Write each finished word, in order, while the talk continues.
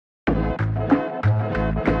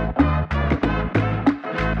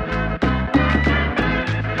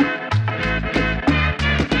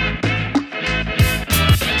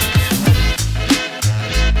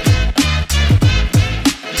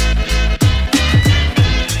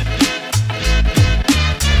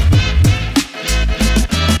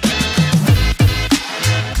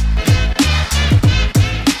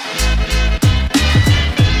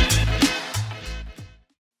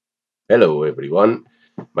everyone.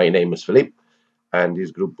 My name is Felip, and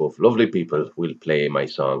this group of lovely people will play my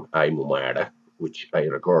song I'm Mare, which I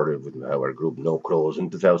recorded with our group No Crows in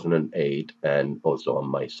 2008 and also on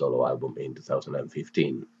my solo album in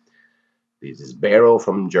 2015. This is Bero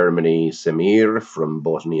from Germany, Semir from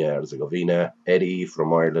Bosnia-Herzegovina, Eddie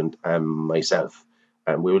from Ireland, and myself.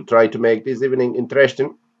 And we will try to make this evening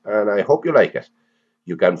interesting, and I hope you like it.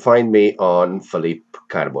 You can find me on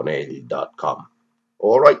felipcarbonell.com.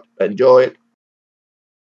 All right, enjoy it.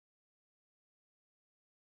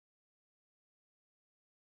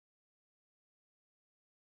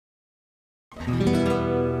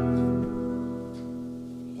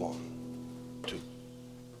 One, two,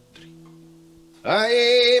 three.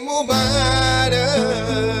 I'm Mare,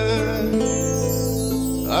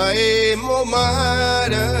 I'm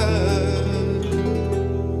Mare.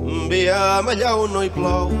 Envia'm allà on no hi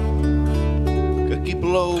plou, que aquí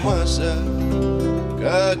plou massa, que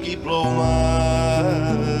aquí plou massa.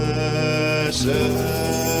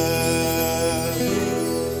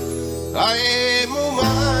 Ai, mo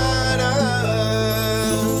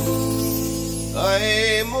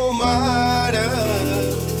mare,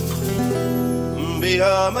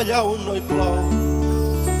 envia'm allà on no hi plou,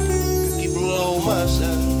 que aquí plou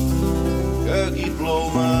massa, que aquí plou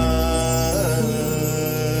massa.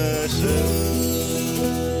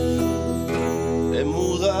 He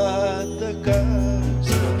mudat de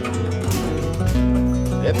casa,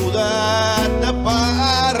 he mudat de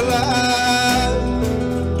parla,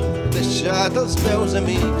 he deixat els meus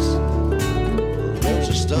amics, els meus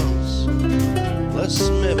estols, les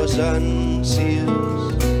meves ànsies,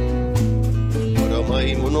 però mai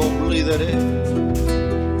me n'oblidaré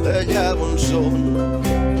d'allà on són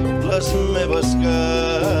les meves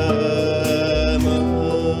cames.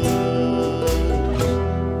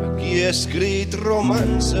 He escrit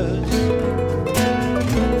romances,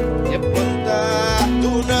 he plantat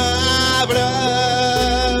un arbre,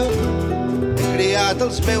 he criat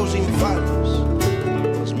els meus infants,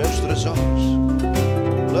 els meus tresors,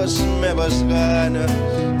 les meves ganes,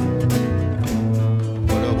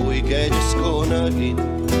 però vull que ells coneguin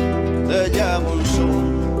d'allà on són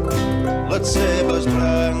les seves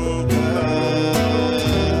branques.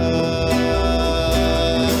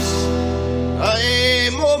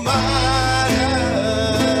 Ai, mo mare,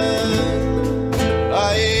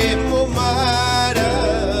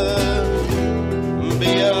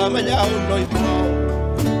 envia'm allà on no hi plou,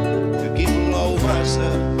 que aquí plou massa,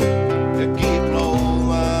 que aquí plou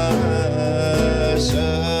massa.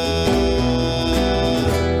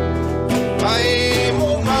 Ai,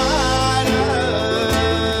 mo mare,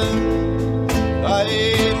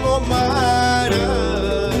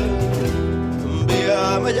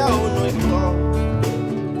 envia'm allà on no hi plou,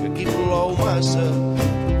 que aquí plou massa,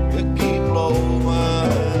 que aquí plou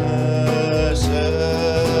massa.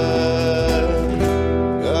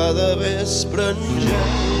 Cada vespre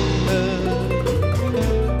engega,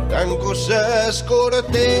 tanco ses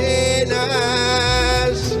cortenes,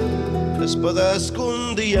 despedesc un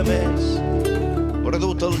dia més,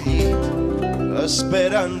 perdut al llit,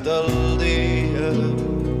 esperant el dia,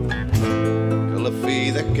 que la fi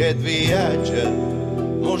d'aquest viatge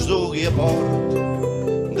mos dugui a port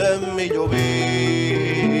de millor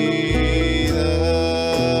vida.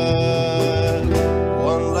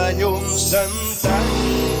 Quan la llum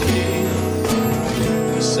s'entanqui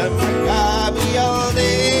i se m'acabi el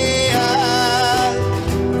dia,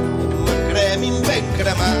 me cremin ben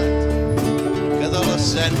cremat, que de les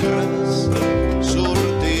cendres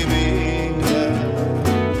surti vida,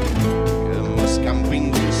 que m'escampin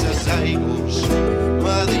dins ses aigües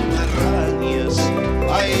mediterrànies,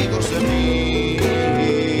 aigües amigues.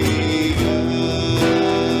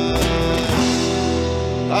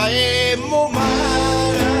 Ai, mo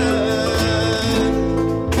mare,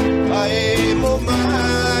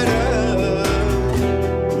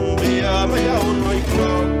 envia'm allà on no hi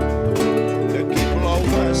plou, que aquí plou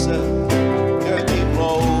massa, que aquí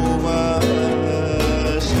plou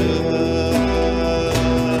massa.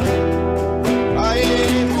 Ai,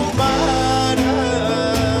 mo mare,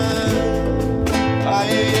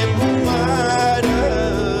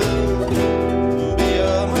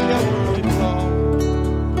 envia'm allà on no hi plou,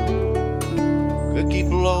 que aquí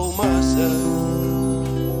plou massa,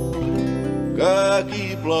 que aquí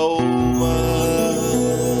plou massa.